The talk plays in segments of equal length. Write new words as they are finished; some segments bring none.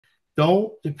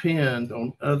don't depend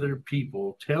on other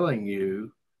people telling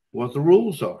you what the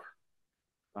rules are,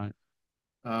 Right.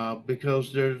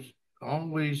 because there's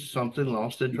always something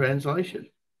lost in translation.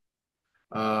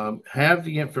 Have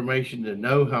the information to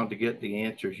know how to get the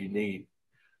answers you need.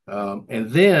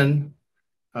 And then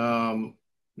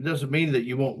it doesn't mean that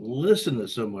you won't listen to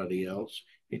somebody else.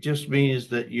 It just means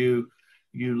that you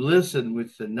listen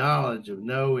with the knowledge of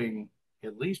knowing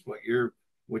at least what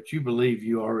you believe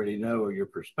you already know, or your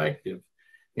perspective.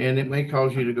 And it may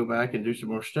cause you to go back and do some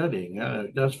more studying.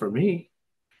 It does for me.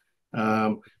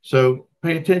 So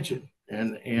pay attention.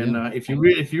 And Yeah. if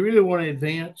you really want to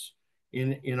advance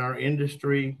in our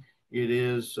industry, it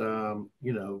is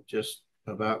just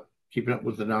about keeping up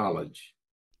with the knowledge.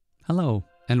 Hello,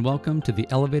 and welcome to the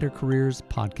Elevator Careers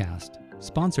Podcast,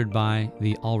 sponsored by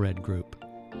the Allred Group.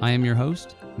 I am your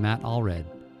host, Matt Allred.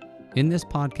 In this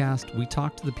podcast, we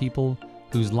talk to the people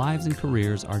whose lives and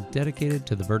careers are dedicated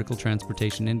to the vertical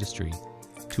transportation industry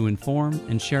to inform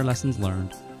and share lessons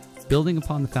learned, building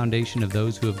upon the foundation of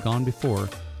those who have gone before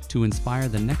to inspire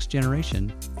the next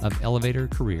generation of elevator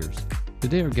careers.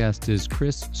 Today, our guest is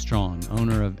Chris Strawn,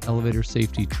 owner of Elevator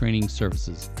Safety Training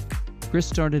Services. Chris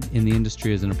started in the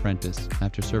industry as an apprentice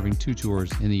after serving 2 tours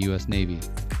in the U.S. Navy.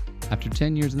 After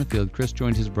 10 years in the field, Chris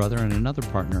joined his brother and another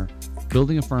partner,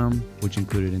 building a firm which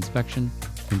included inspection,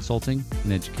 consulting,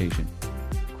 and education.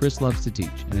 Chris loves to teach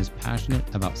and is passionate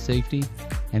about safety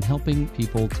and helping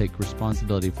people take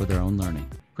responsibility for their own learning.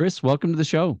 Chris, welcome to the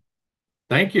show.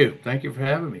 Thank you. Thank you for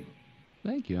having me.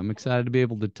 Thank you. I'm excited to be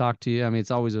able to talk to you. I mean, it's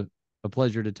always a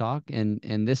pleasure to talk. And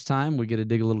this time we get to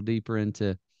dig a little deeper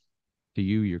into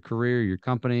you, your career, your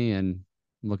company, and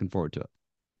I'm looking forward to it.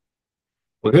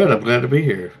 Well, good. I'm glad to be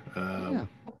here. Yeah.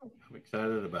 I'm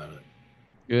excited about it.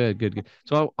 Good.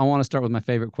 So I want to start with my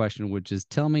favorite question, which is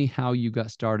tell me how you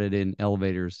got started in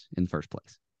elevators in the first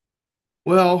place.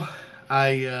 Well,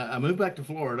 I moved back to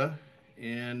Florida,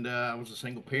 and I was a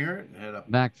single parent. Had a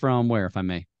Back from where, if I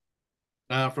may?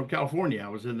 From California. I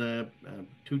was in the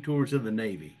 2 tours in the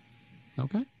Navy,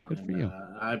 Okay, good for and you.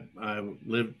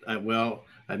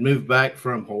 I'd moved back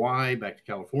from Hawaii back to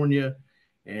California,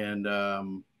 and I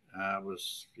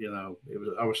was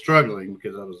struggling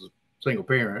because I was a single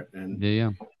parent, and Yeah.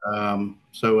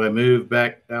 so I moved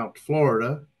back out to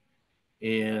Florida,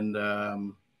 and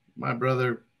my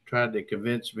brother tried to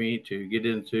convince me to get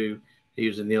into. He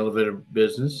was in the elevator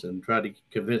business and tried to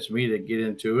convince me to get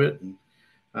into it, and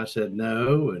I said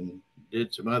no, and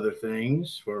did some other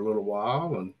things for a little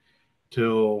while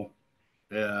until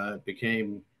it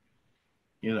became,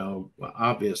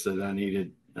 obvious that I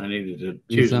needed to Do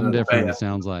choose something another different, it path.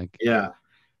 sounds like. Yeah,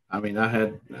 I mean,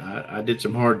 I did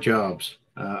some hard jobs.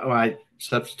 I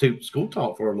substitute school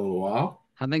taught for a little while.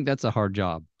 I think that's a hard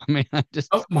job. I mean, I'm Oh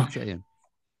just my! saying.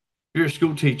 If you're a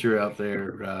school teacher out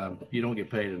there, you don't get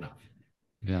paid enough,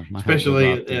 Yeah, my hat goes off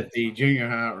especially to you. at the junior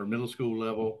high or middle school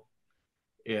level.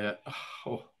 Yeah,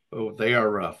 they are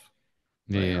rough.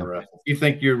 They Yeah. are rough. If you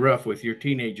think you're rough with your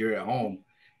teenager at home,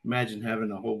 imagine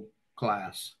having a whole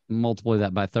class. Multiply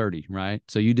that by 30, right?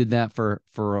 So you did that for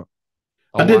a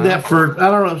I did while? that for, I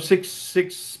don't know,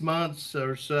 six months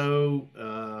or so,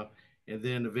 and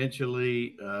then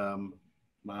eventually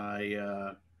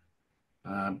my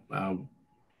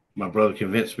my brother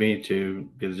convinced me to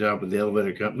get a job with the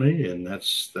elevator company, and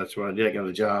that's what I did. I got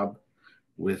a job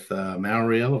with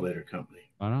Maori Elevator Company.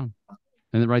 Right on.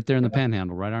 And then right there in the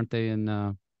Panhandle, right? Aren't they in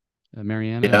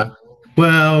Mariana? Yeah.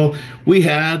 Well,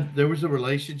 there was a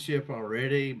relationship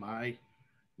already. My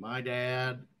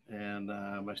dad and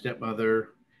my stepmother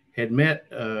had met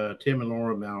Tim and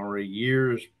Laura Mallory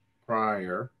years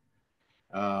prior,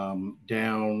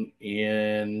 down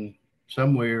in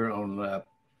somewhere on the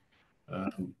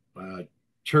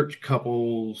church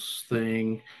couples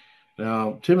thing.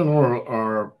 Now, Tim and Laura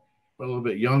are a little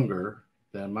bit younger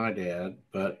than my dad,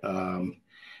 but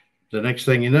the next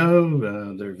thing you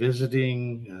know, they're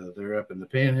visiting. They're up in the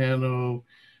Panhandle.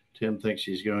 Tim thinks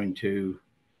he's going to,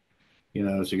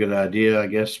 it's a good idea, I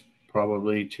guess,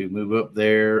 probably to move up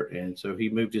there. And so he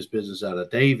moved his business out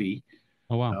of Davie.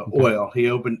 Oh wow. Okay. Oil. He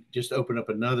opened up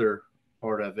another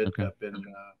part of it Okay. up in.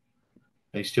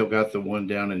 They still got the one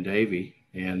down in Davie,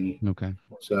 and Okay.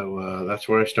 so that's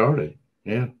where I started.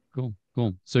 Yeah. Cool.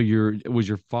 So was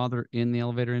your father in the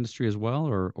elevator industry as well,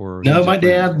 or he No, was my just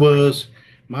friends? dad was.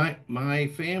 My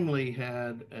family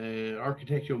had an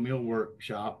architectural millwork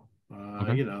shop.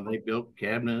 Okay. They built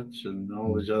cabinets and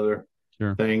all Mm, these other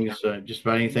sure. things, just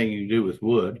about anything you can do with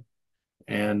wood.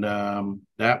 And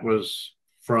that was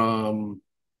from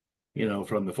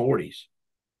the 40s.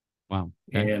 Wow.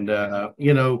 Okay. And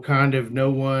kind of no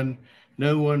one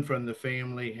from the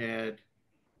family had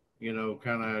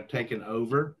kind of taken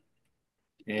over.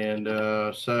 And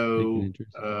Taking so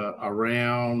interest.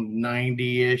 around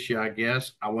 90-ish, I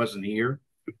guess, I wasn't here.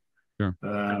 Sure.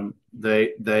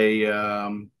 They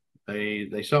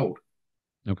sold.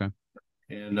 Okay.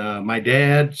 And my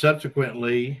dad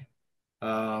subsequently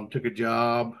took a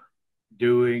job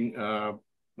doing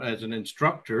as an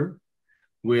instructor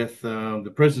with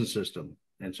the prison system.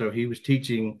 And so he was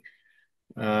teaching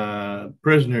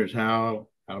prisoners how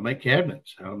to make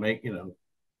cabinets, how to make,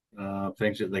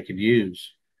 things that they could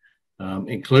use,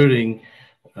 including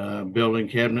building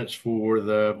cabinets for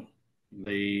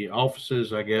the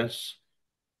offices, I guess,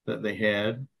 that they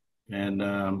had.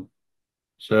 And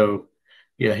so,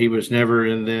 yeah, he was never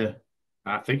in the.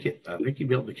 I think he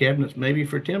built the cabinets maybe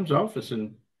for Tim's office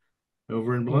and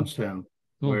over in Cool. Bluntstown,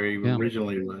 Cool. where he Yeah.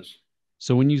 originally was.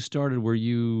 So when you started, were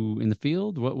you in the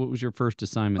field? What was your first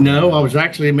assignment that you No, I had? was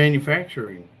actually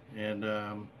manufacturing, and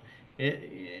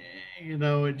it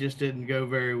it just didn't go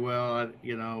very well.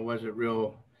 Wasn't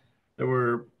real. There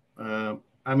were,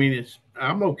 I mean,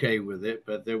 I'm okay with it,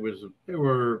 but there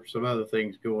were some other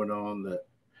things going on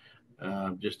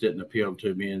that just didn't appeal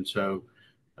to me, and so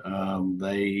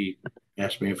they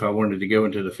asked me if I wanted to go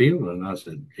into the field, and I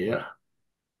said, yeah.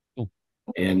 Cool.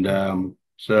 And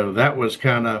so that was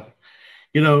kind of,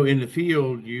 in the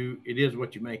field, it is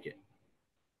what you make it.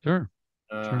 Sure.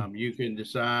 Sure. You can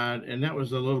decide, and that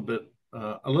was a little bit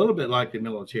like the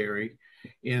military,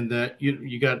 in that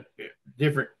you got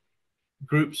different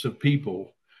groups of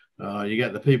people. You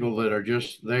got the people that are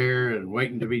just there and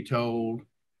waiting to be told,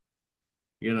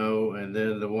 and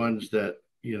then the ones that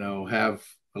have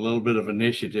a little bit of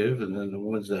initiative, and then the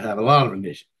ones that have a lot of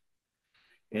initiative.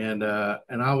 And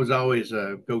I was always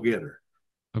a go-getter,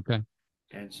 Okay.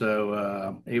 and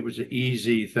so it was an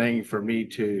easy thing for me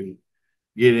to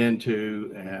get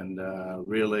into and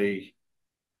really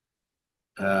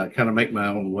kind of make my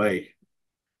own way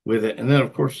with it. And then,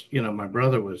 of course, my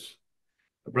brother's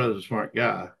a smart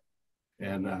guy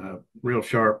and real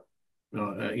sharp,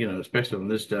 especially on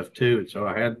this stuff too. And so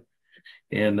I had,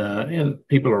 and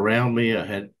people around me, I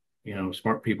had,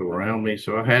 smart people around me.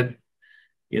 So I had,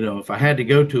 if I had to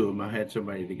go to them, I had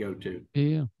somebody to go to.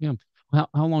 Yeah. Yeah.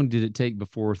 How long did it take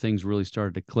before things really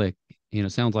started to click? It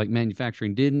sounds like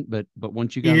manufacturing didn't, but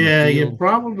once you got in the Yeah, field,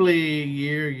 probably a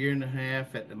year and a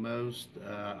half at the most.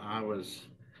 I was,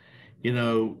 you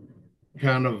know,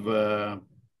 kind of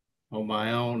on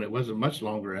my own. It wasn't much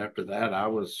longer after that. I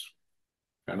was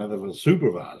kind of a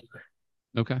supervisor.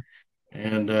 okay,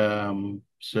 And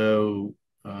so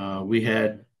I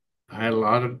had a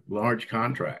lot of large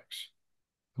contracts.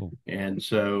 cool. And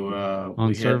so On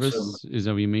we had some, service, is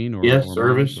that what you mean, yes, or miles,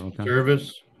 service, or okay,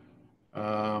 service.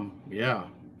 Yeah.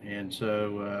 And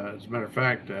so, as a matter of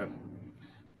fact,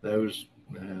 those,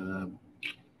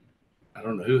 I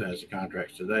don't know who has the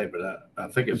contracts today, but I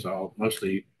think it's all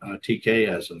mostly TK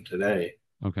has them today.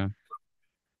 okay,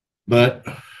 But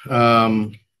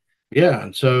yeah.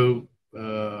 And so,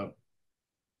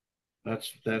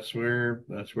 that's where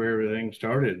everything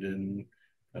started. And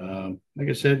like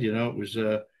I said, it was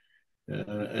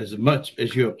as much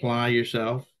as you apply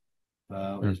yourself,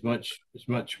 sure. as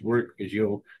much work as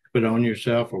you'll put on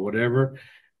yourself or whatever,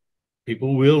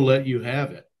 people will let you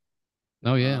have it.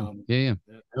 Oh yeah, Um, yeah, yeah.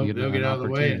 they'll, You get they'll an get out of the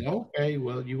way opportunity. and okay,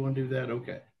 well, you want to do that,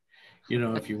 okay.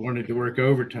 If you wanted to work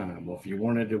overtime, or if you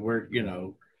wanted to work,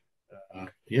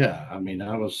 yeah. I mean,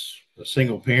 I was a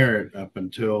single parent up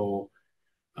until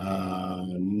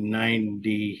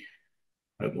 90.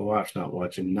 My wife's not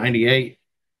watching. 98.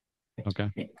 Okay,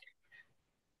 I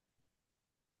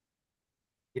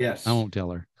Yes. won't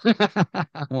tell her.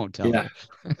 I won't tell Yeah.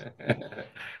 her.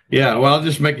 Yeah. Well, I'm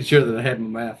just making sure that I had my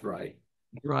math right.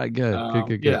 Right, good, good,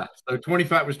 good, good. Yeah. So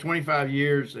 25 was 25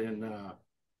 years in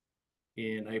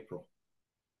April.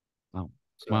 Wow,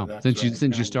 So wow. that's Since you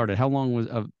kind of, started, how long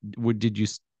would did you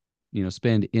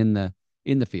spend in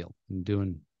the field and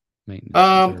doing maintenance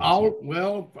and service? all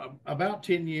well, about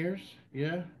 10 years.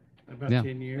 Yeah. About Yeah.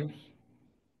 10 years.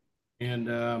 And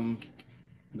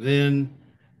then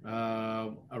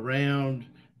around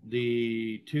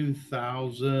the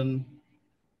 2000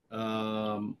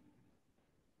 um,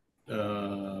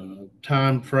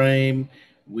 time frame,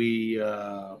 we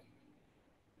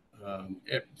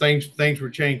things were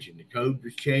changing. The code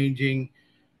was changing.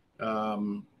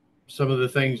 Um, some of the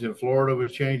things in Florida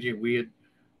was changing.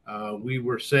 We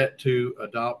were set to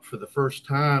adopt for the first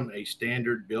time a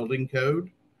standard building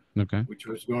code, Okay. which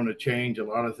was going to change a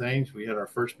lot of things. We had our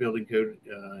first building code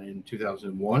in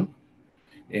 2001,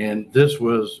 and this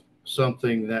was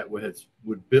something that was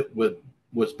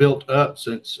built up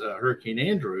since Hurricane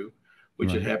Andrew,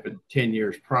 which had Right. happened 10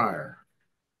 years prior.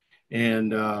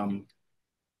 And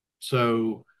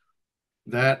so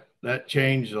that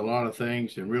changed a lot of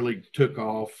things and really took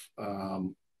off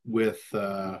with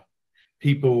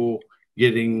people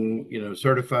getting,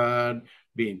 certified,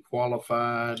 being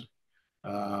qualified.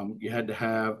 You had to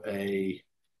have a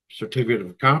certificate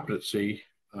of competency.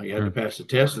 You had to Sure. pass the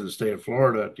test in the state of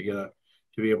Florida to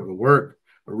be able to work.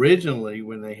 Originally,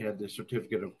 when they had the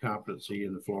certificate of competency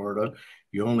in Florida,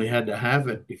 you only had to have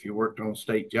it if you worked on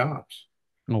state jobs,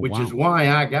 Oh, wow. which is why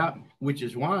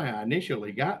I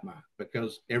initially got mine,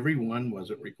 because everyone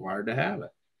wasn't required to have it.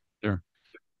 Sure.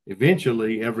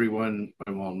 Eventually, everyone,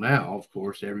 well, now, of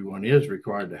course, everyone is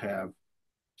required to have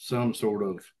some sort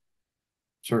of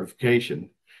certification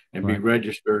and be Right.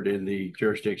 registered in the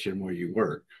jurisdiction where you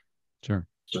work. Sure.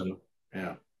 So,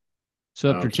 yeah.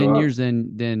 So after So 10 years,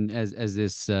 then as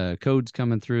this code's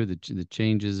coming through, the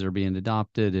changes are being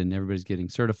adopted and everybody's getting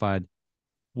certified,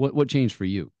 what changed for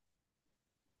you?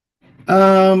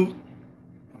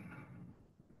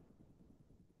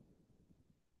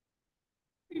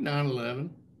 9/11.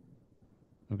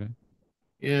 Okay.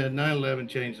 Yeah, 9/11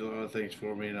 changed a lot of things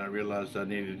for me, and I realized I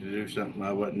needed to do something.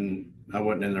 I wasn't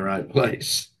in the right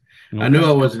place. I knew Okay.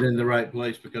 I wasn't in the right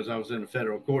place because I was in a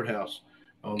federal courthouse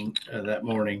on that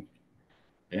morning,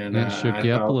 and It shook I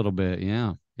you up a thought, little bit.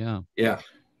 Yeah. Yeah. yeah,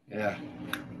 yeah.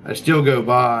 I still go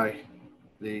by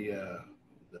the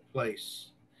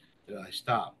place that I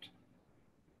stopped.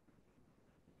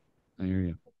 I hear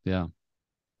you. Yeah.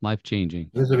 Life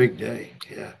changing. It was a big day.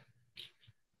 Yeah,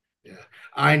 yeah.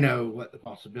 I know what the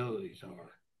possibilities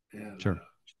are, and Sure.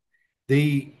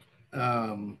 the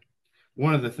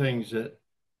one of the things that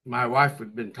my wife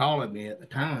had been calling me at the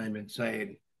time and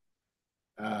saying,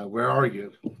 "Where are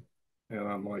you?" And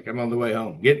I'm like, "I'm on the way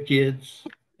home. Get the kids.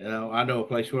 I know a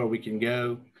place where we can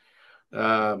go."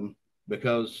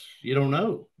 Because you don't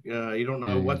know. You don't Yeah.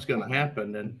 know Yeah. what's going to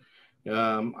happen. And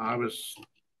I was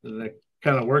the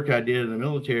kind of work I did in the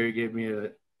military gave me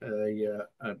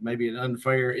maybe an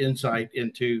unfair insight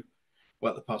into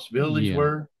what the possibilities Yeah.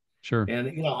 were. Sure. And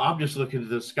I'm just looking to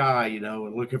the sky,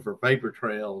 and looking for vapor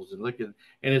trails and looking,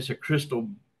 and it's a crystal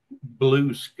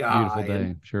blue Beautiful sky.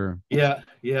 And day. Sure. yeah,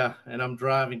 yeah. And I'm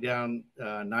driving down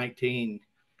 19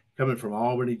 coming from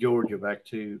Albany, Georgia,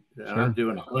 and I'm Sure.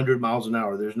 doing 100 miles an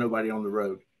hour. There's nobody on the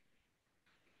road,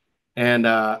 and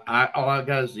all I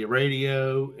got is the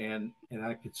radio, and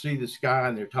I could see the sky,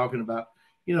 and they're talking about,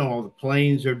 all the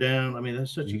planes are down. I mean,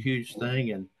 that's such a Mhm. huge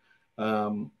thing, and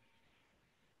um,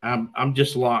 I'm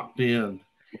just locked in,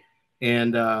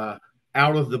 and out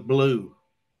of the blue,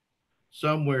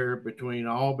 somewhere between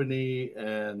Albany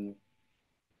and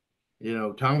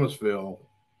Thomasville,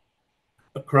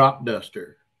 a crop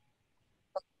duster.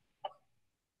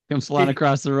 Come flying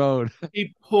across the road.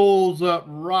 He pulls up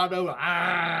right over,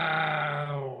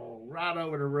 right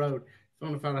over the road.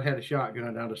 If I'd have had a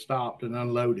shotgun, I'd have stopped and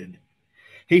unloaded.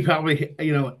 He probably,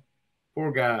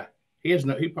 poor guy. He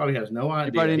probably has no You probably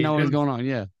idea. didn't know what was going on.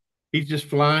 Yeah. He's just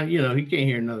flying. He can't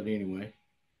hear nothing anyway.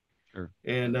 Sure.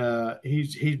 And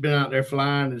he's been out there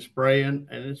flying and spraying,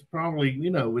 and it's probably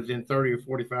within 30 or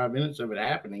 45 minutes of it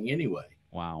happening anyway.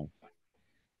 Wow.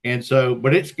 And so,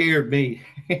 but it scared me.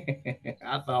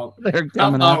 I thought They're I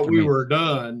coming thought after we me. were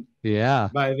done Yeah.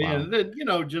 by then. Wow. And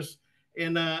then, just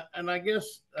and I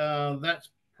guess that's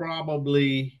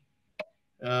probably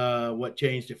what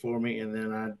changed it for me. And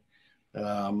then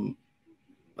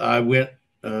I went.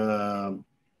 Uh,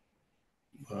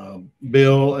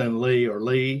 Bill and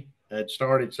Lee had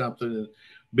started something, and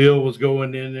Bill was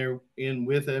going in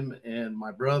with him and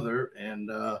my brother,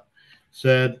 and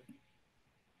said,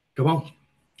 "Come on."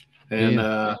 And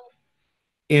Yeah.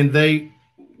 and they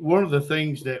one of the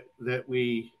things that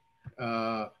we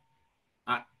uh,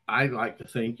 I like to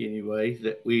think anyway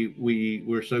that we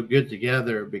were so good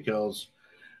together because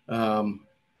um,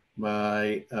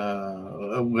 my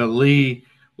well Lee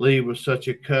was such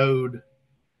a code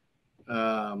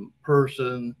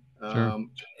person, Sure.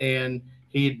 and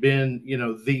he had been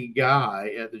the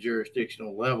guy at the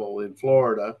jurisdictional level in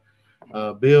Florida.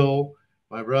 Bill,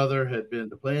 my brother, had been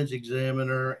the plans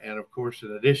examiner, and of course,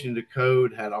 in addition to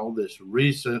code, had all this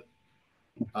recent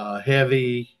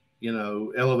heavy,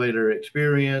 elevator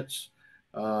experience,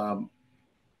 um,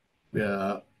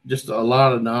 just a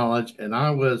lot of knowledge. And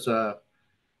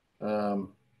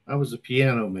um, I was a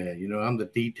piano man. I'm the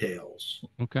details.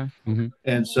 Okay. Hmm.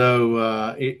 And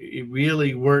so it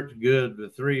really worked good. The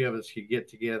three of us could get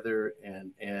together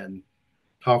and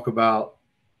talk about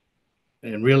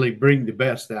and really bring the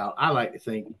best out. I like to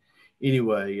think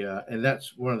anyway, and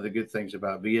that's one of the good things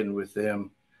about being with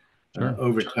them Sure.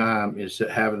 over time is that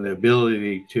having the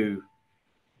ability to,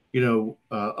 a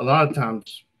lot of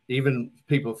times even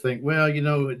people think, well, it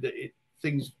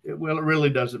really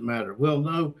doesn't matter. Well,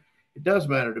 no, it does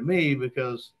matter to me,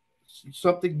 because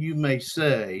something you may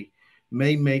say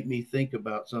may make me think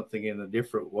about something in a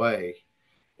different way,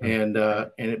 Sure. and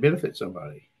it benefits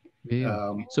somebody. Yeah.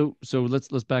 Um, So let's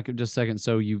back up just a second.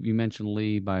 So you mentioned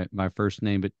Lee by first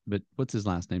name, but what's his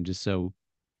last name? Just so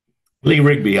Lee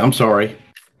Rigby, I'm sorry.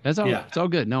 that's all. Yeah. It's all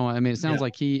good. No, I mean it Yeah. sounds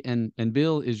like he and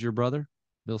Bill is your brother,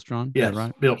 Bill Strawn. Is that Yes.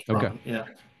 right? Bill Okay. Strong. Yeah.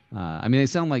 I mean they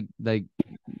sound like they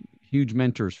huge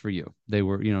mentors for you. They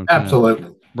were kind of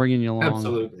Absolutely. bringing you along,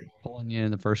 Absolutely. pulling you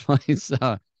in the first place.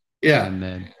 Yeah. And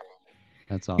then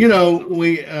that's awesome.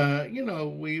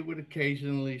 We would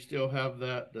occasionally still have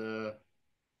that,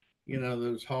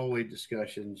 those hallway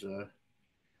discussions.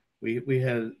 We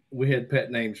had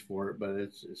pet names for it, but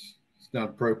it's not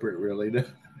appropriate really.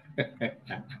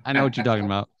 I know what you're talking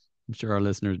about. I'm sure our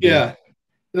listeners do. Yeah,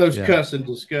 those Yeah. cuss and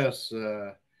discuss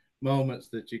moments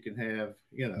that you can have.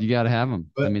 You got to have them.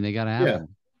 I But mean, they got to have yeah,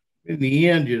 them. in the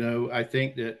end, I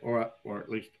think that, or at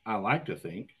least I like to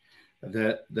think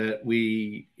that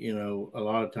we, a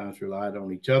lot of times relied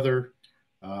on each other,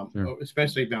 Sure.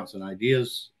 especially bouncing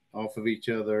ideas off of each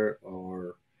other,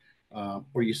 or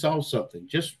you saw something.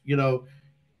 Just and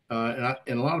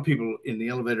a lot of people in the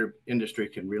elevator industry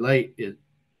can relate.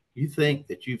 You think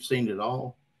that you've seen it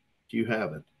all, but you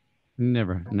haven't.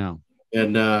 Never. No.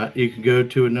 And you can go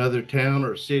to another town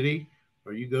or city,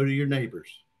 or you go to your neighbors,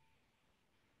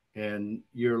 and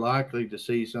you're likely to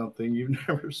see something you've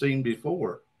never seen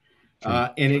before. True.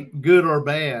 And it good or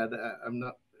bad. I'm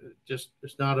not just.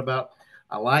 It's not about.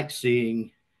 I like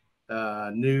seeing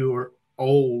new or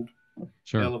old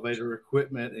Sure. elevator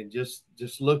equipment, and just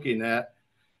looking at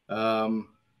um,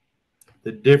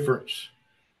 the difference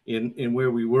in where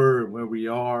we were and where we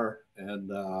are,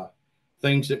 and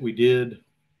things that we did.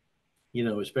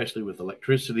 Especially with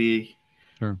electricity,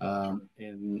 Sure.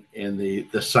 and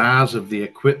the size of the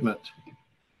equipment,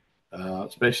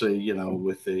 especially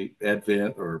with the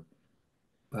advent or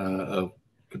of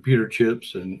computer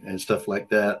chips and stuff like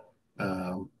that.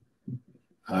 Um,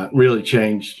 really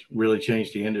changed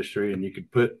the industry, and you could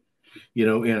put in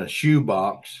a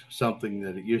shoebox something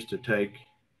that it used to take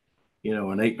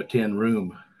an 8 by 10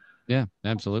 room. Yeah.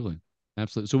 Absolutely.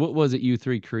 Absolutely. So, what was it you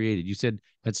three created? You said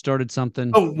had started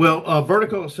something. Oh, well,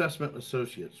 Vertical Assessment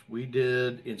Associates. We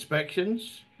did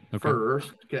inspections Okay.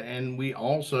 first, and we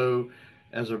also,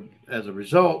 as a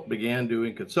result, began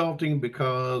doing consulting,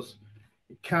 because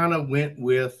it kind of went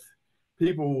with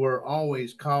people were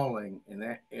always calling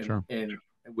Sure. and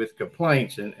with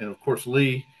complaints, and of course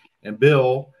Lee and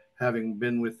Bill, having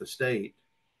been with the state,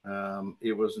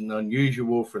 it was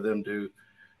unusual for them to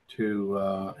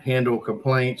handle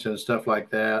complaints and stuff like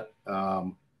that.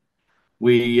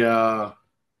 We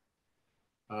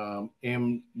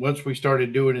And once we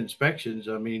started doing inspections,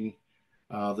 I mean,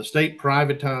 the state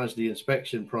privatized the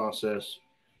inspection process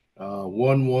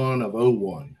 1/1 of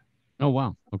 '01. Oh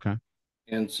wow. Okay.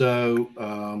 And so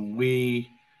we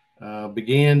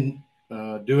began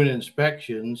doing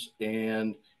inspections,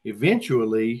 and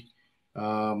eventually,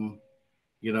 um,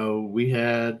 we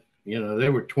had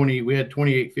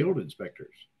 28 field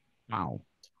inspectors. Wow.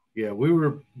 Yeah, we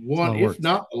were It's a lot one, of if work.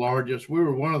 not the largest, we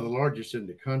were one of the largest in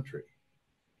the country.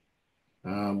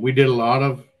 We did a lot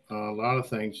of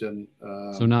things, and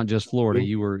So not just Florida. we,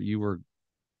 You were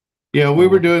yeah, we all were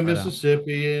over, doing spread out.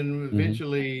 Mississippi, and Hmm.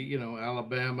 eventually,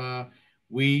 Alabama.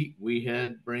 We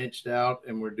had branched out,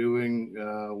 and we're doing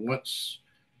once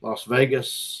Las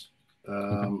Vegas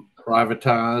Okay.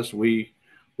 privatized. We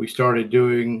started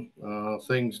doing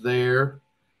things there,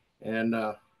 and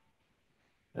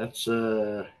that's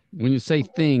When you say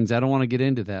things, I don't want to get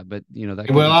into that, but that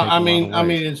can well. be I, I taken a lot of mean, I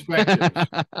ways. mean inspections.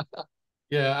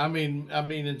 Yeah, I mean,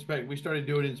 We started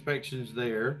doing inspections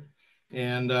there,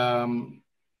 and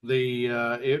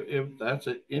that's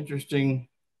an interesting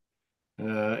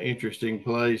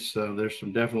place. There's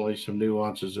definitely some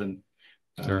nuances, and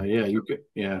Sure.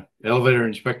 elevator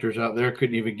inspectors out there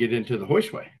couldn't even get into the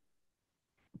hoistway.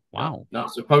 Wow.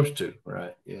 Not supposed to,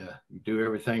 right? Yeah, you do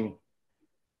everything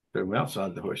from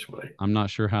outside the hoistway. I'm not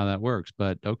sure how that works,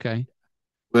 but okay.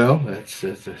 Well, that's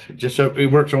just so it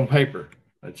works on paper.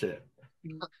 That's it.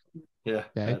 Yeah,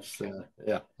 Okay. that's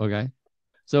yeah. Okay.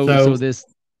 So So this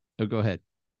oh, go ahead.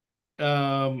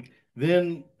 Um,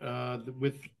 then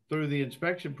with through the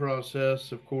inspection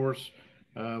process, of course,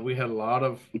 we had a lot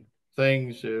of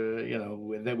things,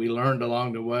 that we learned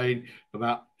along the way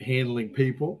about handling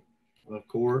people, of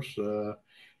course,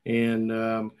 and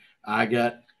I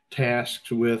got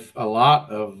tasked with a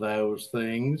lot of those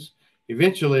things.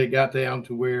 Eventually, it got down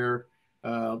to where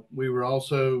We were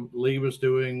also, Lee was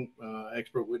doing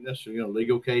expert witness,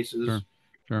 legal cases, Sure.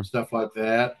 Sure. stuff like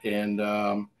that.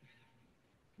 And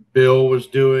Bill was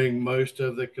doing most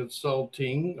of the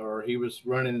consulting, or he was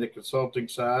running the consulting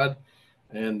side.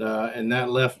 And that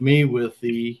left me with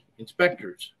the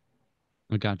inspectors.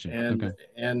 I got you. And Okay.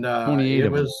 and 28 it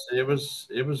of them. was it was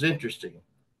it was interesting.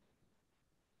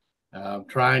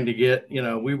 Trying to get,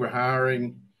 we were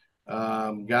hiring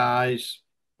guys.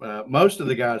 Most of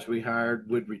the guys we hired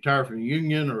would retire from the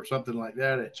union or something like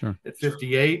that Sure. at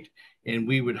 58, and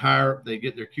we would hire. They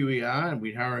get their QEI, and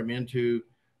we'd hire them into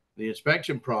the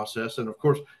inspection process. And of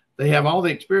course, they have all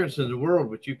the experience in the world,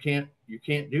 but you can't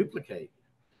duplicate.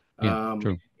 Yeah. Um,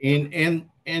 True.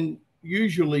 and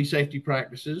usually safety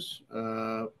practices,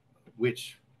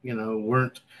 which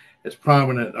weren't as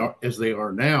prominent as they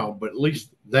are now, but at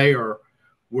least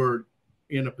were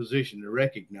in a position to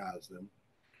recognize them.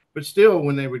 But still,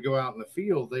 when they would go out in the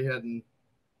field,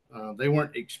 they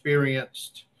weren't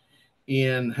experienced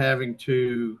in having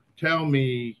to tell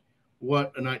me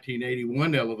what a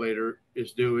 1981 elevator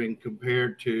is doing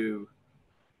compared to,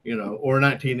 or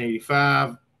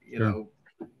 1985, Sure.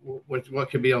 what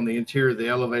could be on the interior of the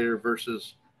elevator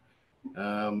versus,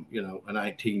 a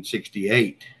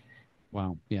 1968.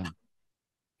 Wow. Yeah.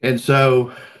 And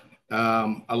so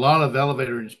a lot of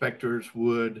elevator inspectors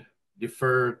would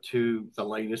defer to the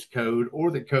latest code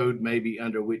or the code maybe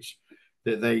under which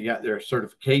that they got their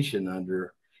certification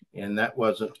under. And that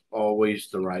wasn't always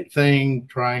the right thing,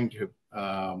 trying to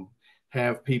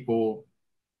have people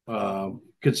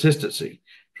consistency,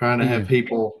 trying to Yeah. have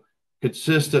people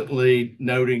consistently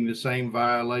noting the same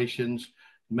violations,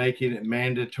 making it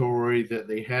mandatory that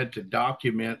they had to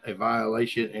document a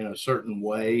violation in a certain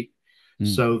way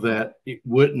Mm. so that it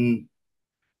wouldn't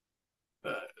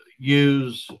uh,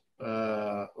 use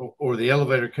or the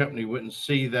elevator company wouldn't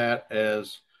see that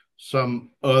as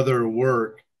some other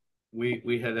work.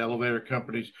 We had elevator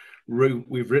companies.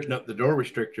 We've written up the door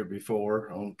restrictor before,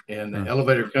 and the Sure.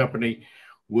 elevator company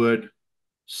would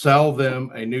sell them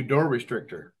a new door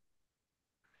restrictor,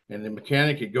 and the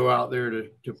mechanic could go out there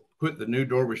to put the new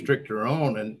door restrictor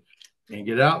on and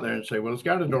get out there and say, well, it's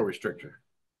got a door restrictor.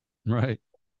 Right.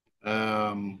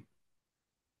 Um,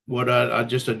 what I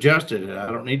just adjusted it.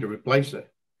 I don't need to replace it.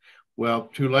 Well,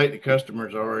 too late. The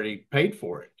customer's already paid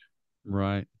for it.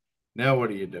 Right. Now what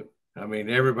do you do? I mean,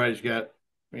 everybody's got,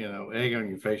 egg on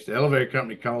your face. The elevator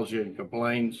company calls you and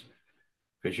complains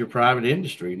because you're private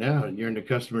industry now and you're in the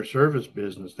customer service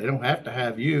business. They don't have to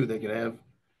have you. They could have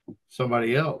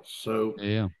somebody else. So,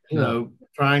 Yeah. Yeah.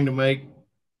 trying to make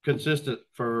consistency,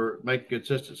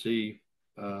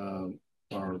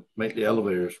 or make the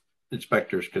elevators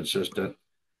inspectors consistent.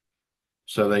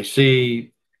 So they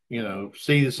see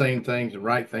the same things and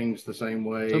write things the same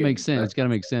So it way. makes And sense. It's got to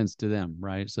make sense to them,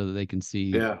 right? So that they can see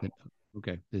yeah, that,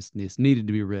 okay, this needed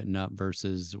to be written up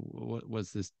versus what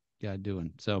was this guy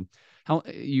doing? So how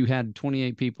you had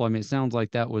 28 people. I mean, it sounds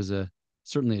like that was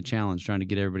certainly a challenge trying to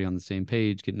get everybody on the same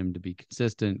page, getting them to be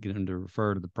consistent, getting them to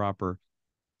refer to the proper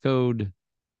code,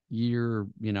 year,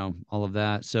 all of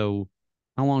that. So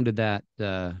how long did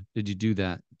you do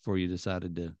that before you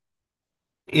decided to?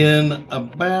 in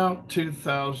about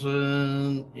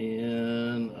 2000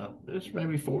 and this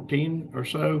maybe 14 or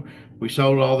so, we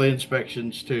sold all the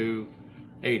inspections to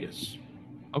ATIS,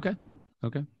 Okay.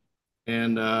 Okay.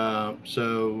 and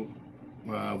so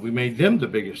we made them the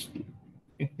biggest.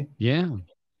 Yeah.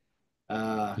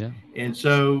 Uh, Yeah. and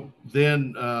so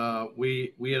then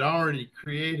we had already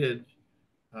created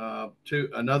to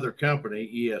another company,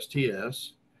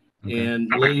 ESTS, Okay. and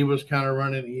Lee was kind of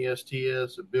running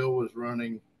ESTS. Bill was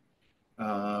running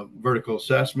vertical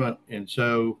assessment, and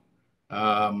so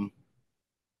um,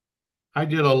 I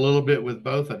did a little bit with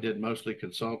both. I did mostly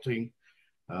consulting.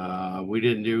 We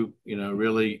didn't do,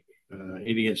 really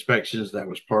any inspections. That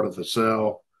was part of the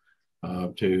sell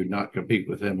to not compete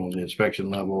with them on the inspection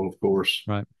level, of course.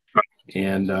 Right.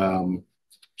 And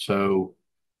so,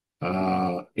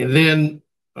 and then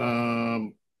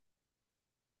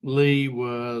Lee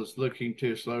was looking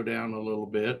to slow down a little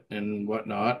bit and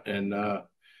whatnot. And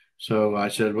so I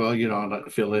said, well, I'd like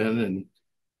to fill in and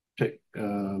take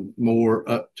more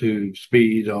up to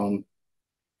speed on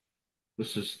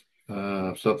this is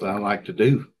something I like to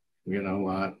do.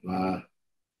 I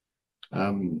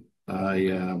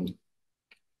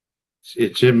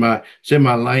it's in my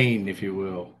lane, if you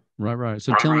will. Right. Right.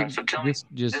 So tell me this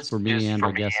just for me and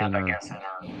I guess and our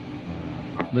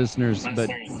listeners, but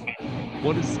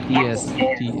what does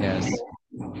ESTS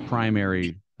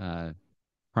primarily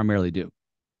do?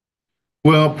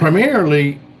 Well,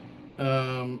 primarily,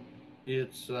 um,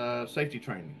 It's safety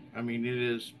training. I mean, it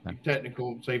is Okay.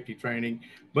 technical safety training,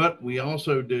 but we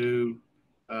also do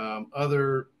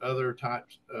other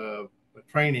types of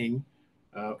training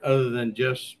other than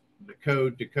just the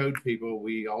code to code people.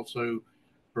 We also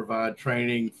provide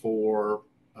training for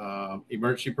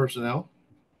emergency personnel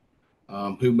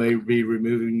who may be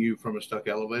removing you from a stuck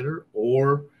elevator,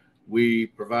 or we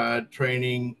provide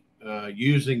training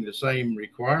using the same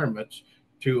requirements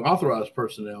to authorized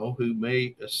personnel who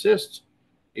may assist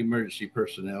emergency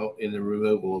personnel in the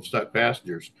removal of stuck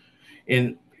passengers.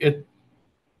 And it's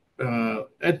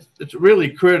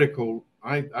really critical.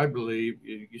 I believe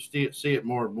you see it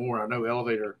more and more. I know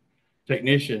elevator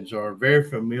technicians are very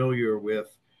familiar with,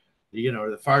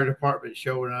 the fire department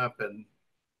showing up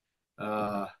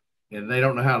uh, and they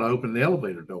don't know how to open the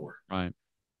elevator door. Right.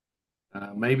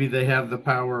 Maybe they have the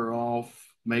power off.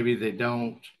 Maybe they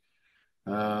don't.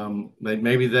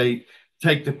 Maybe they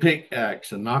take the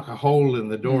pickaxe and knock a hole in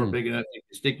the door big enough you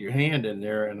can stick your hand in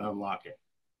there and unlock it.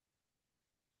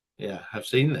 Yeah, I've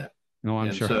seen that. No, I'm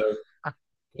And sure. so,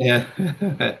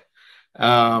 yeah.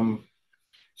 um,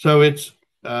 so it's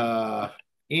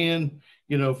in,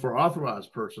 for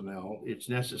authorized personnel, it's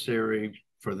necessary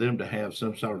for them to have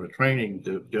some sort of training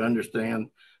to understand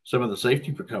some of the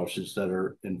safety precautions that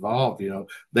are involved.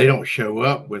 They don't show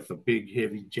up with a big,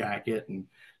 heavy jacket and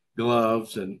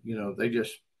gloves, and, they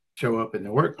just show up in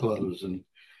their work clothes and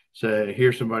say,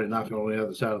 here's somebody knocking on the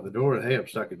other side of the door. Hey, I'm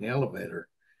stuck in the elevator.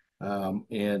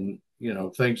 And,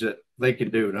 things that they can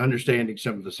do, and understanding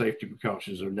some of the safety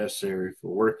precautions are necessary for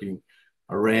working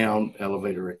around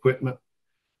elevator equipment.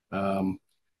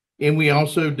 And we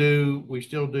still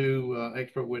do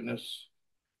expert witness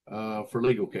for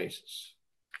legal cases,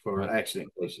 for Right.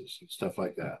 accident cases and stuff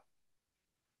like that.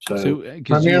 So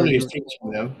Because primarily it's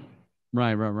teaching them.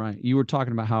 right. You were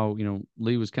talking about how,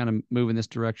 Lee was kind of moving this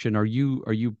direction. Are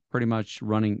you pretty much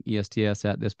running ESTS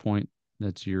at this point?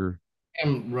 That's your.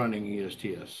 I'm running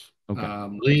ESTS.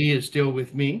 Okay. Lee is still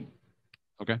with me.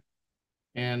 Okay.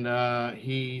 And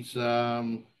he's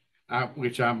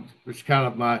which kind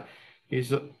of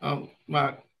he's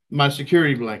my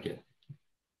security blanket.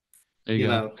 There you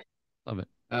go. Love it.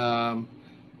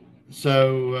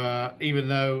 So even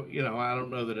though I don't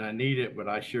know that I need it, but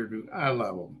I sure do. I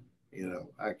love him.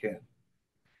 I can't.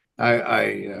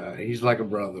 He's like a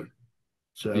brother.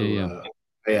 So Yeah.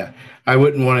 yeah, I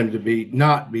wouldn't want him to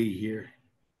not be here.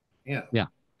 Yeah. Yeah.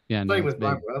 No, Same it's with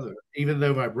my big. brother. Even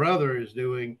though my brother is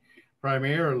doing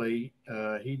primarily,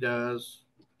 he does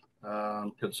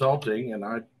consulting, and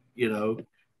I,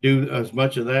 do as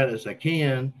much of that as I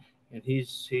can. And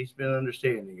he's been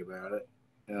understanding about it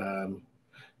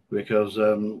because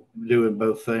I'm doing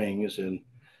both things. And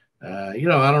I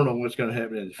don't know what's going to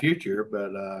happen in the future, but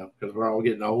because we're all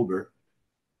getting older.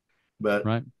 But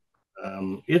Right.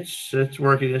 it's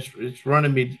working. It's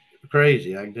running me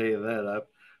crazy. I can tell you that.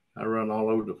 I run all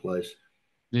over the place.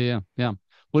 Yeah.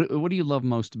 What do you love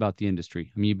most about the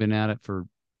industry? I mean, you've been at it for,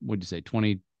 what'd you say,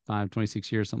 25,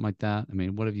 26 years, something like that. I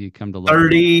mean, what have you come to love about it?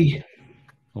 30,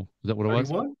 Oh, is that what it was?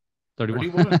 31,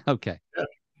 31. 31. Okay. Yeah.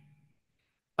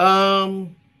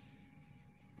 Um,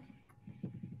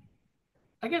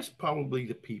 I guess probably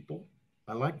the people.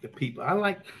 I like the people. I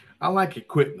like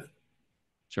equipment.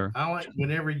 Sure. I like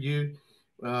whenever you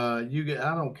get.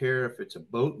 I don't care if it's a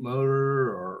boat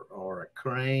motor or a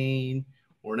crane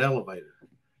or an elevator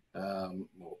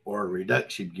or a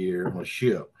reduction gear on a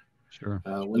ship. Sure.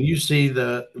 When you see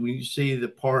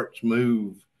the parts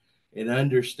move and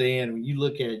understand, when you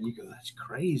look at it, you go, "That's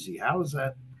crazy. How is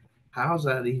that? How's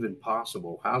that even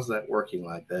possible? How's that working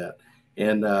like that?"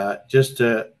 And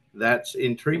that's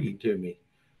intriguing to me.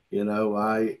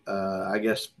 I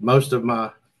guess most of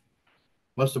my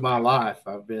life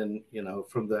I've been,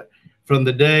 from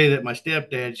the day that my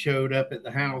stepdad showed up at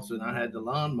the house and I had the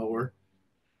lawnmower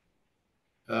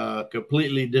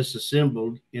completely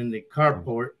disassembled in the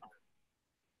carport,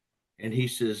 and he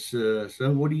says,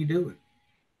 "Son, what are you doing?"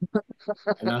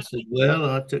 And I said, "Well,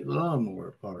 I took the lawnmower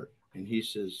apart." And he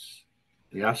says,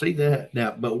 "Yeah, I see that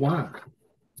now, but why?"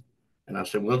 And I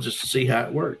said, "Well, just to see how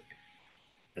it worked."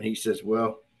 And he says,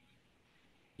 "Well,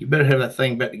 you better have that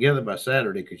thing back together by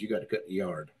Saturday because you got to cut the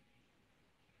yard."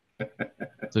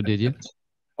 So did you?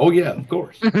 Oh yeah, of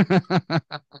course.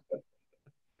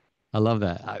 I love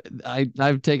that.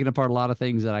 I've taken apart a lot of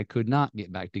things that I could not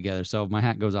get back together. So my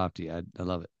hat goes off to you. I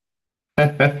love it.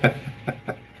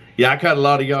 Yeah, I cut a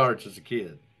lot of yards as a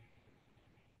kid.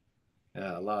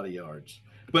 Yeah, a lot of yards.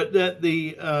 But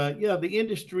the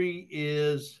industry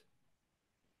is,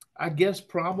 I guess,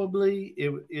 probably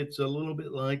it's a little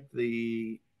bit like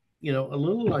a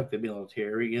little like the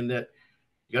military in that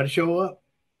you got to show up.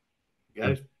 You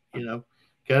got to you know,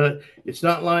 it's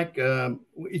not like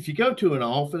if you go to an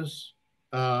office,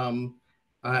 um,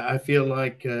 I feel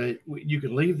like you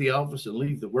can leave the office and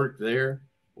leave the work there.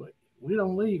 We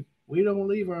don't leave. We don't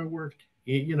leave our work.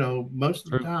 Most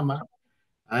of the True. time,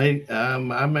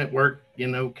 I'm at work,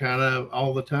 kind of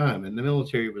all the time. And the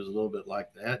military was a little bit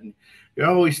like that. And you're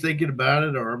always thinking about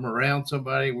it, or I'm around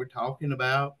somebody and we're talking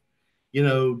about,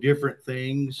 different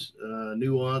things,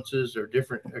 nuances, or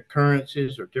different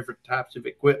occurrences, or different types of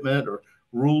equipment, or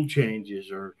rule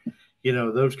changes, or,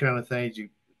 those kind of things. You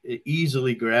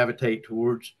easily gravitate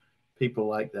towards people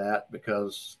like that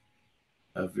because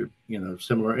of your,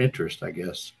 similar interest, I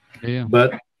guess. Yeah.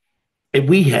 But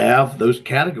we have those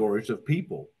categories of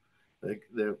people,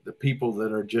 the people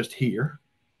that are just here,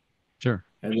 Sure.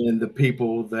 and then the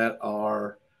people that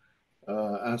are,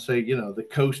 I say, the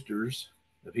coasters,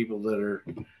 the people that are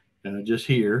just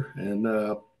here, and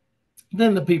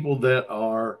then the people that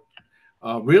are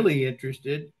really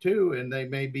interested too, and they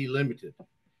may be limited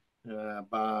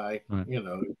by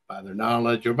Right. by their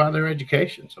knowledge or by their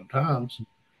education sometimes,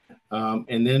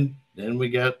 and then we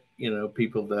got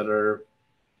people that are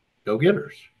go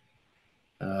getters.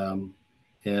 Um,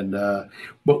 and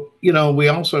but we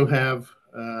also have.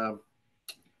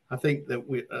 I think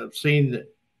that I've seen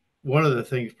that one of the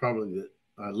things probably that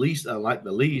at least I like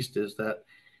the least is that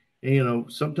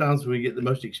sometimes we get the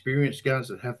most experienced guys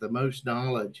that have the most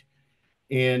knowledge,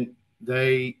 and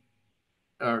they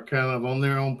are kind of on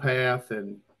their own path,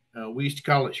 and we used to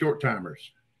call it short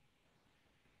timers.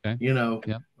 Okay. You know,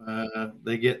 Yep.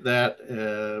 they get that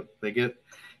they get,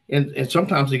 and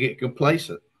sometimes they get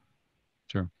complacent.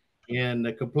 Sure. And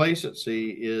the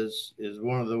complacency is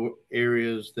one of the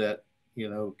areas that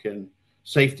can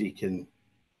safety can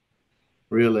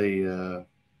really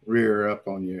rear up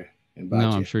on you and No, bite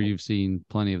I'm you. sure you've seen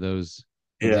plenty of those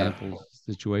Yeah. examples,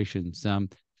 situations.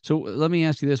 So let me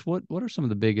ask you this: what are some of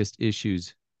the biggest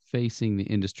issues facing the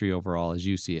industry overall as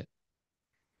you see it?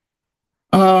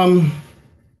 Um,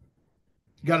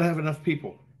 got to have enough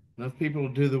people to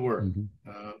do the work. Hmm.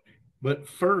 Uh, but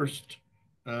first,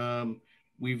 um,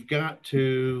 we've got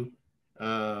to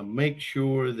make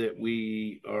sure that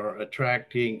we are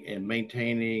attracting and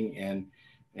maintaining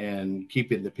and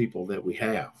keeping the people that we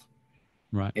have,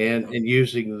 Right. and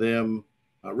using them,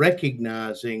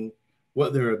 recognizing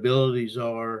what their abilities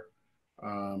are,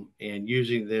 and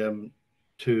using them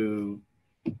to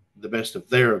the best of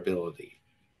their ability.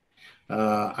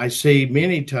 I see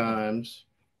many times,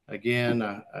 again,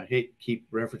 I hate to keep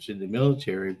referencing the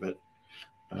military, but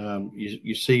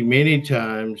you see many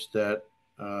times that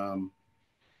um,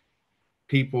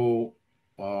 people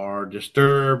are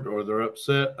disturbed or they're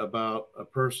upset about a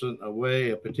person, a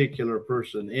way a particular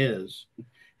person is.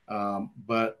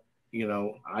 But,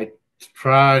 I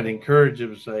try and encourage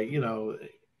them to say, you,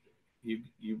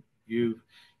 you, you,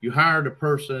 you hired a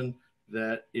person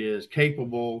that is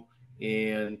capable,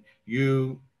 and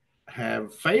you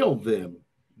have failed them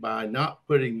by not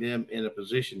putting them in a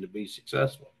position to be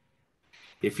successful.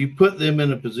 If you put them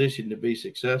in a position to be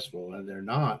successful and they're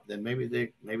not, then maybe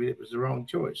it was the wrong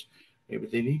choice.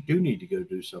 Maybe do need to go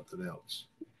do something else.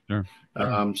 Sure.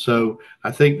 So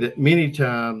I think that many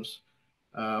times,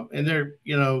 and there,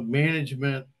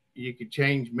 management, you could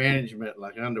change management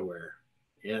like underwear,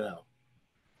 you know.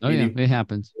 Oh yeah, Any it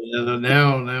happens.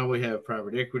 now we have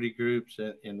private equity groups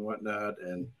and whatnot,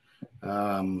 and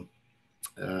um,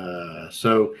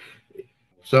 so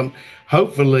some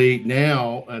hopefully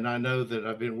now, and I know that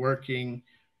I've been working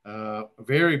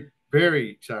very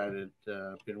excited.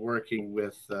 Been working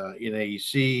with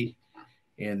NAEC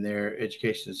and their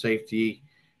education and safety,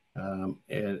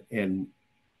 and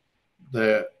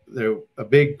they're a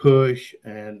big push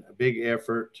and a big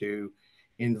effort to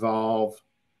involve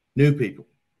new people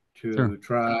Sure. to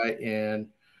try and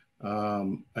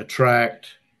attract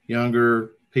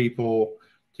younger people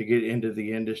to get into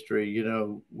the industry.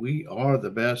 We are the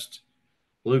best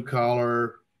blue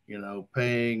collar,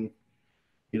 paying,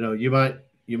 you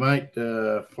might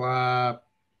fly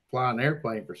an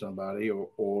airplane for somebody,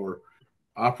 or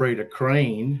operate a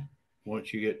crane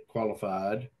once you get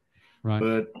qualified. Right.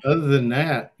 But other than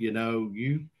that,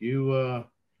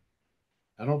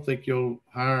 I don't think you'll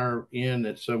hire in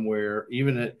at somewhere,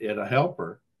 even at a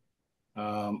helper.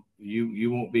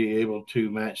 You won't be able to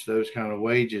match those kind of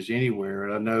wages anywhere.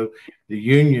 And I know the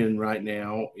union right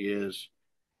now is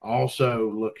also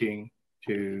looking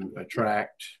to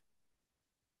attract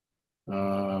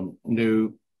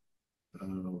new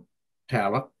um,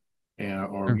 talent,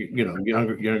 or Sure.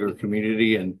 younger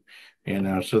community, and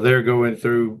so they're going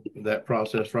through that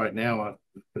process right now. I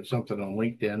put something on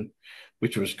LinkedIn,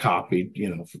 which was copied,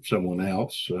 from someone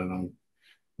else, Sure.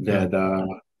 that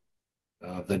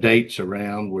the dates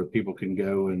around where people can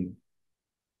go. And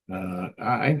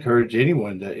I encourage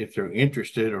anyone that if they're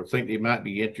interested or think they might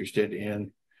be interested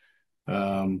in,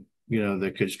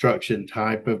 the construction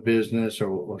type of business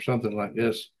or something like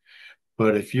this.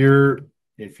 But if you're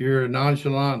a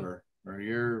nonchalanter or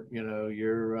you're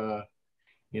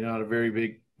not a very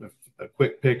big, a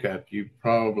quick pickup, you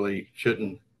probably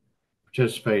shouldn't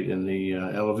participate in the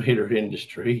elevator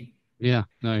industry. Yeah.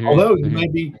 No, I hear you. Although I hear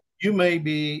you. you may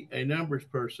be a numbers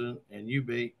person and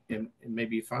and may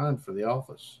be fine for the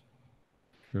office.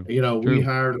 True. We True.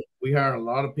 hired a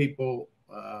lot of people.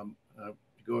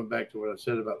 Going back to what I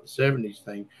said about the '70s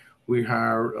thing, we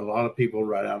hired a lot of people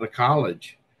right out of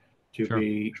college to Sure.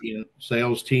 be in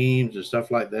sales teams and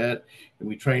stuff like that, and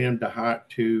we train them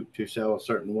to sell a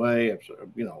certain way,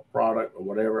 product or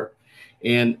whatever,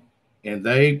 and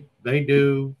they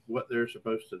do what they're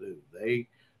supposed to do.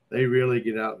 They really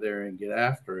get out there and get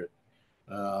after it,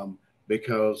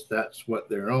 because that's what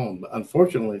they're on. But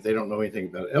unfortunately, they don't know anything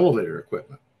about elevator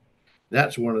equipment.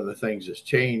 That's one of the things that's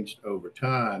changed over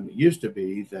time. It used to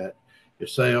be that the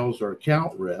sales or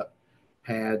account rep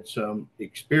had some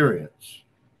experience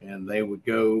and they would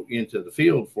go into the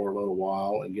field for a little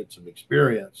while and get some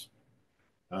experience,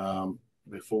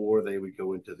 before they would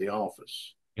go into the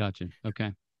office. Gotcha.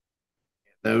 Okay.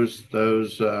 Those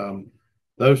those um,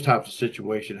 those types of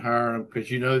situation, hire them because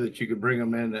you know that you can bring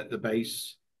them in at the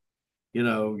base. You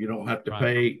don't have to Right.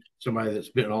 pay somebody that's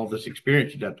been all this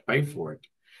experience. You'd have to pay for it.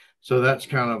 So that's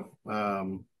kind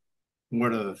of,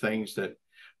 one of the things that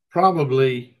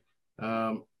probably,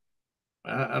 um,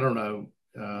 I don't know.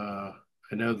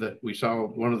 I know that we saw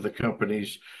one of the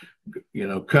companies,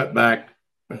 cut back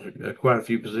quite a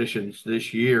few positions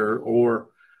this year or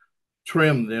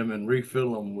trim them and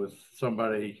refill them with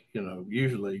somebody,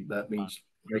 usually that Right. means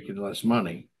making less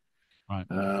money. Right.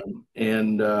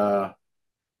 And I,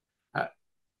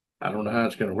 I don't know how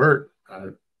it's going to work.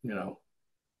 We'll Guess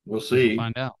we'll see.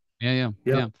 find out. Yeah. Yeah.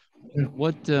 Yep.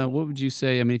 Yeah. What would you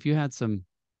say? I mean, if you had some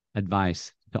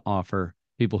advice to offer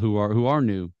people who are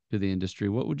new to the industry,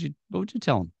 what would you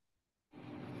tell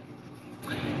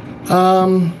them?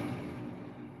 Um,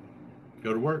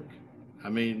 Go to work. I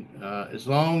mean, as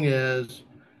long as,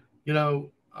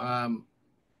 I'm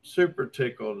super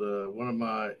tickled. One of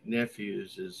my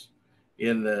nephews is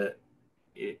in the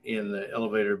in the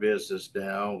elevator business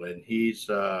now, and he's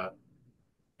not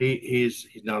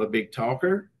a big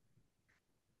talker,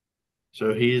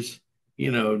 so he's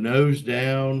nose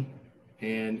down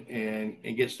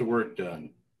and gets the work done,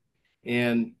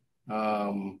 and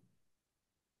um,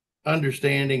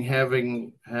 understanding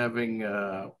having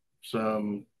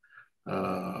some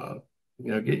uh,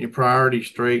 getting your priorities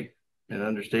straight and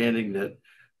understanding that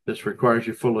this requires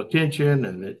your full attention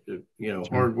and that, Sure.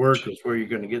 hard work is where you're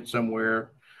going to get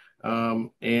somewhere.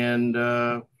 And,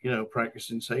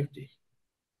 practicing safety.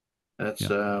 That's,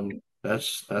 Yeah.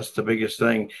 that's the biggest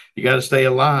thing. You got to stay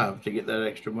alive to get that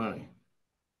extra money.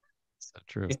 So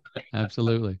true.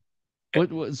 Absolutely.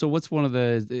 So what's one of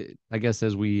I guess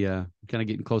as we kind of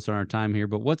getting closer on our time here,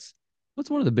 but what's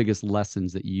one of the biggest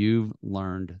lessons that you've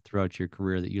learned throughout your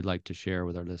career that you'd like to share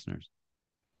with our listeners?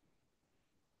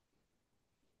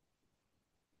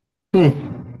 Hmm.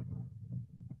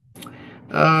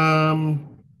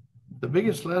 Um, the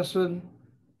biggest lesson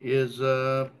is,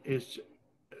 I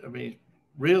mean,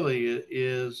 really it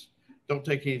is don't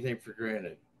take anything for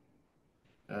granted.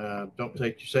 Don't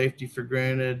take your safety for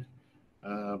granted.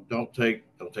 Don't take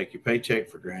your paycheck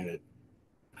for granted.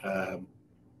 Um,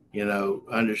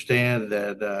 Understand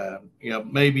that,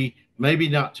 maybe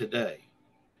not today,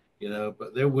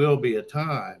 but there will be a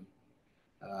time,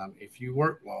 if you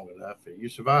work long enough and you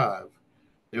survive,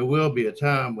 there will be a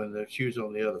time when the shoe's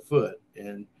on the other foot,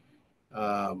 and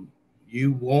um,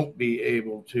 you won't be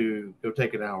able to go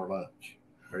take an hour lunch,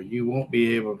 or you won't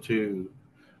be able to,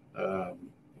 um,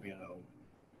 you know,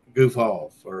 goof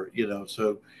off, or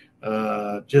so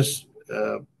just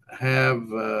have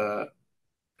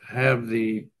have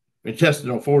the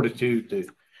intestinal fortitude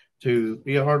to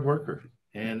be a hard worker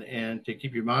and to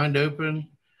keep your mind open,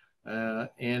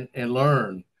 and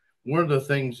learn. One of the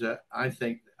things that I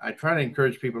think I try to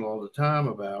encourage people all the time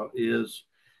about is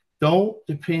don't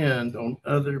depend on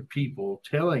other people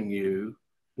telling you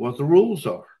what the rules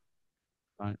are,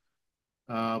 Right.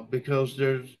 because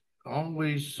there's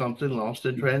always something lost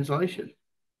in translation.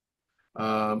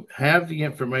 Have the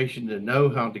information to know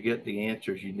how to get the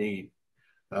answers you need.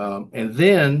 And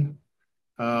then,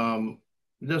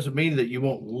 it doesn't mean that you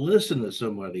won't listen to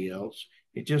somebody else.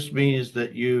 It just means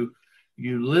that you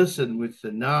listen with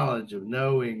the knowledge of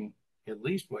knowing at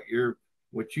least what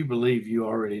you believe you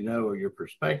already know, or your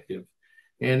perspective,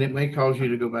 and it may cause you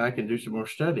to go back and do some more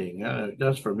studying. It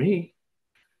does for me.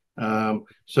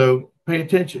 So pay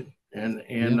attention, and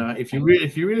Yeah. if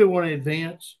you really want to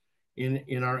advance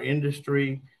in our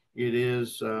industry, it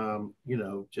is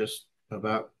just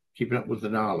about keeping up with the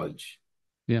knowledge.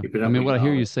 Yeah. Keeping I up mean, with what I hear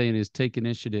you knowledge. saying is take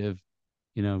initiative.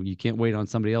 You can't wait on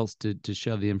somebody else to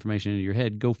shove the information into your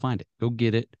head. Go find it. Go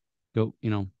get it. Go,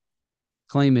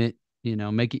 claim it,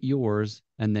 make it yours,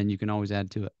 and then you can always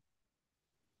add to it.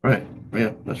 Right.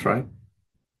 Yeah, that's right.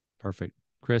 Perfect.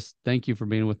 Chris, thank you for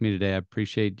being with me today. I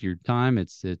appreciate your time.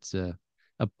 It's a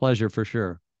pleasure for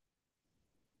sure.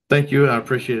 Thank you. I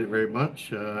appreciate it very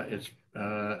much. I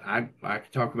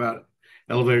could talk about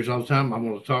elevators all the time. I'm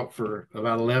going to talk for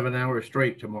about 11 hours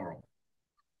straight tomorrow.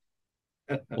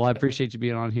 Well, I appreciate you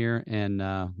being on here, and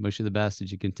wish you the best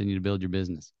as you continue to build your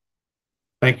business.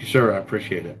 Thank you, sir. I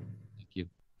appreciate it. Thank you.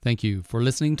 Thank you for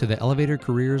listening to the Elevator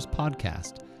Careers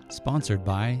Podcast, sponsored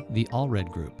by the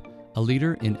Allred Group, a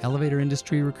leader in elevator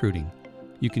industry recruiting.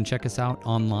 You can check us out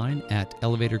online at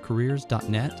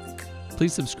elevatorcareers.net.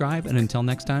 Please subscribe, and until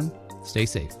next time, stay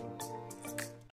safe.